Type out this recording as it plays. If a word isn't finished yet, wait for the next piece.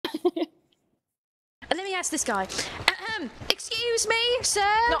ask this guy. Excuse me, sir?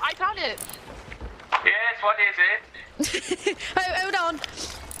 No, I found it. Yes, what is it? Hold on.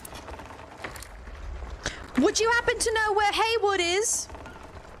 Would you happen to know where Haywood is?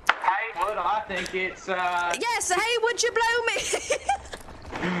 Haywood, I think it's, Yes, hey, would you blow me?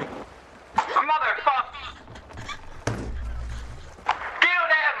 Motherfucker! Kill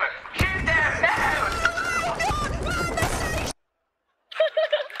them! Shoot them now!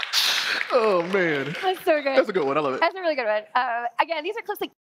 Oh man, That's so good. that's a good one. I love it. That's a really good one. Again, these are clips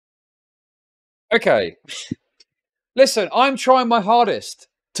like. Okay. Listen, I'm trying my hardest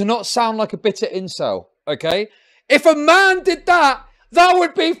to not sound like a bitter incel, okay? If a man did that, that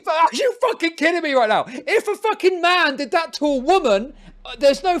would be... Are you fucking kidding me right now? If a fucking man did that to a woman,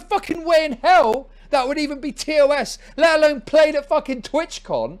 there's no fucking way in hell that would even be TOS, let alone played at fucking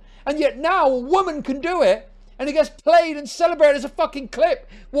TwitchCon. And yet now a woman can do it, and it gets played and celebrated as a fucking clip.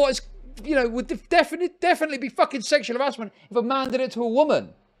 What is, you know, would definitely be fucking sexual harassment if a man did it to a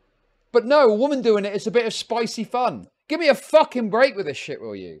woman. But no, a woman doing it is a bit of spicy fun. Give me a fucking break with this shit,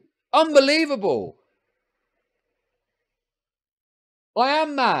 will you? Unbelievable. I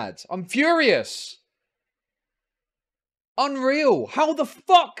am mad. I'm furious. Unreal. How the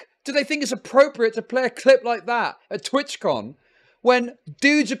fuck do they think it's appropriate to play a clip like that at TwitchCon when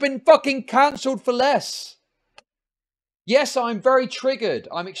dudes have been fucking cancelled for less? Yes, I'm very triggered.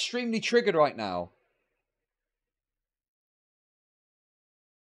 I'm extremely triggered right now.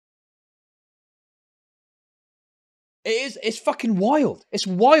 It's fucking wild. It's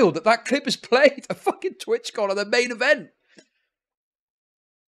wild that that clip is played at fucking TwitchCon on the main event.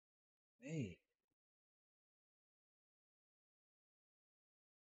 Hey.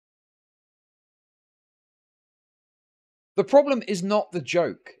 The problem is not the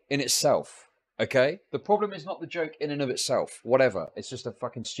joke in itself, okay? The problem is not the joke in and of itself. Whatever. It's just a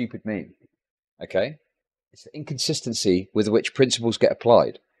fucking stupid meme, okay? It's the inconsistency with which principles get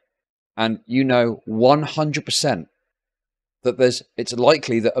applied. And you know 100% that it's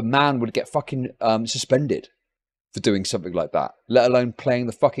likely that a man would get fucking suspended for doing something like that, let alone playing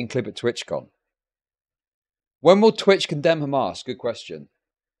the fucking clip at TwitchCon. When will Twitch condemn Hamas? Good question.